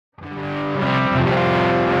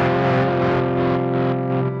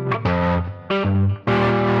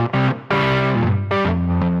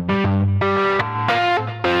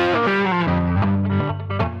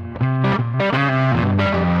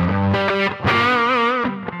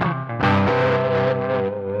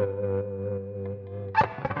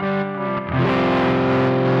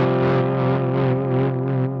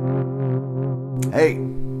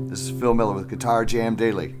Guitar Jam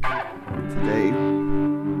Daily. Today,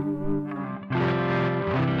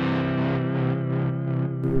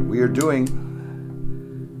 we are doing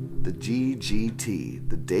the GGT,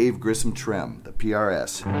 the Dave Grissom Trem, the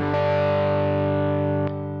PRS.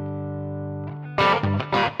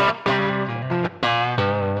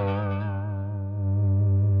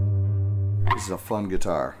 This is a fun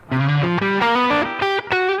guitar.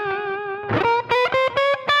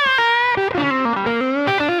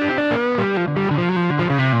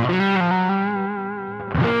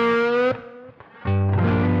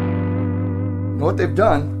 What they've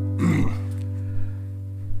done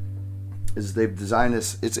is they've designed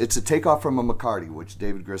this. It's a takeoff from a McCarty, which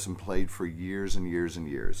David Grissom played for years and years and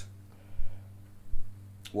years.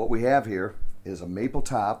 What we have here is a maple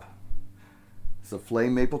top. It's a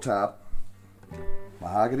flame maple top,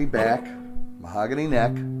 mahogany back, mahogany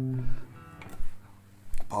neck,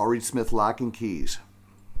 Paul Reed Smith locking keys.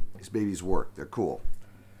 These babies work. They're cool.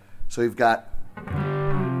 So you've got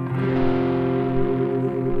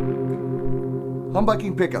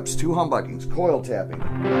humbucking pickups, 2 humbuckings, coil tapping.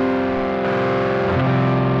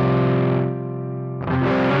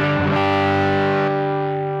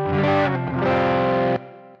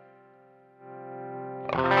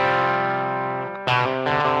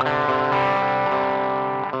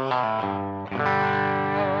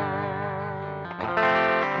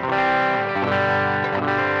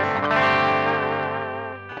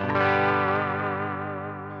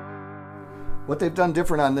 What they've done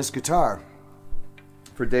different on this guitar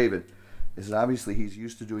for David is that obviously he's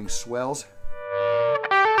used to doing swells.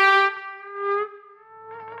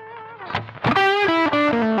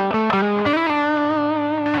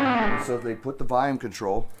 So they put the volume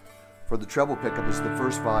control for the treble pickup as the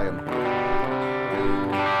first volume.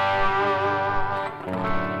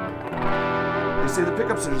 They say the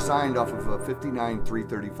pickups are designed off of a 59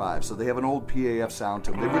 335, so they have an old PAF sound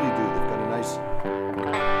to them. They really do. They've got a nice,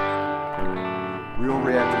 real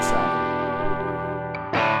reactive sound.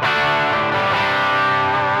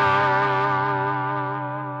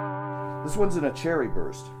 This one's in a cherry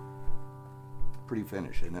burst. Pretty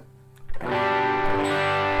finish, isn't it?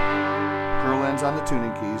 Pearl ends on the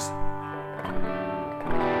tuning keys.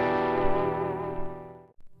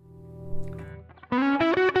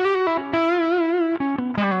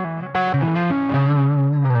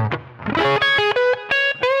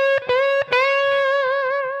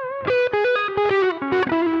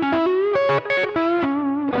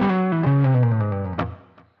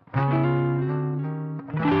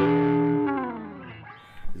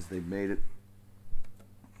 They've made it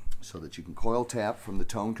so that you can coil tap from the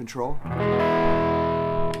tone control.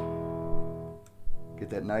 Get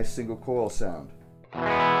that nice single coil sound.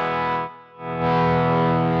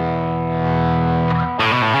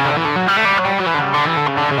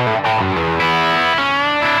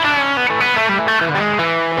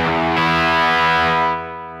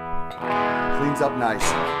 Cleans up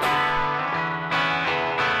nice.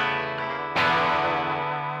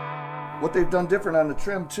 What they've done different on the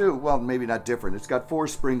Trem too, well, maybe not different, it's got 4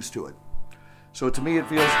 springs to it. So to me it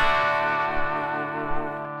feels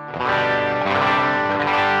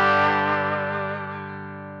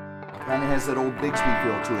kind of has that old Bigsby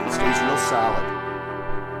feel to it. It stays real solid.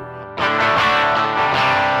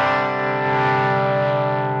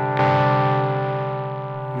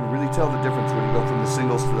 You can really tell the difference when you go from the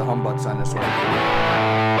singles to the humbucks on this one.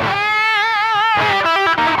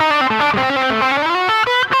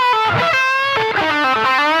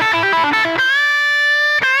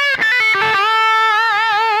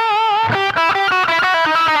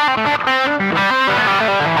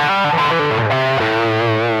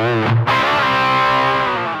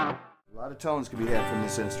 Tones can be had from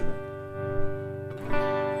this instrument.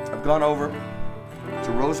 I've gone over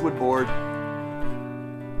to rosewood board.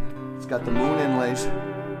 It's got the moon inlays.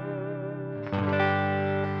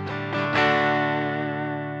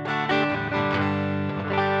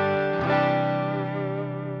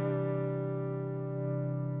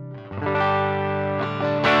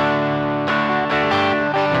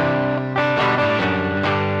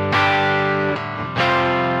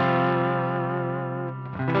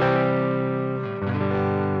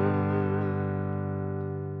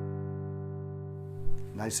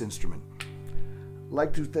 Nice instrument. I'd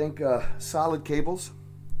like to thank Solid Cables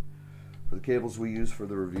for the cables we use for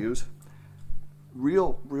the reviews.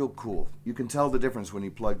 Real cool. You can tell the difference when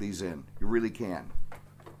you plug these in. You really can.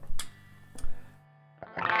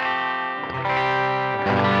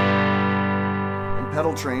 And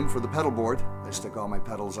Pedal Train for the pedal board. I stick all my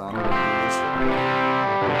pedals on when I do this.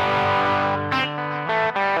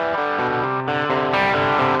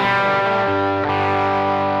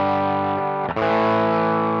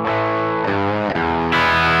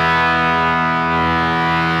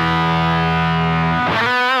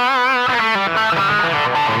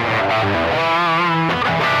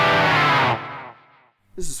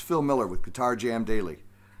 Phil Miller with Guitar Jam Daily.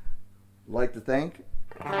 I'd like to thank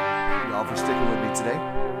y'all for sticking with me today.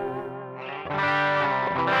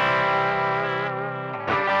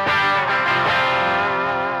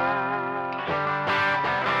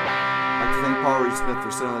 I'd like to thank Paul Reed Smith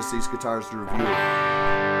for sending us these guitars to review.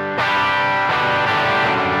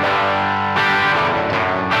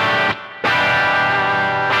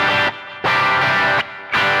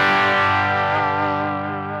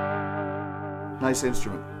 Nice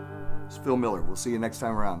instrument. It's Phil Miller. We'll see you next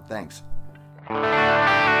time around. Thanks.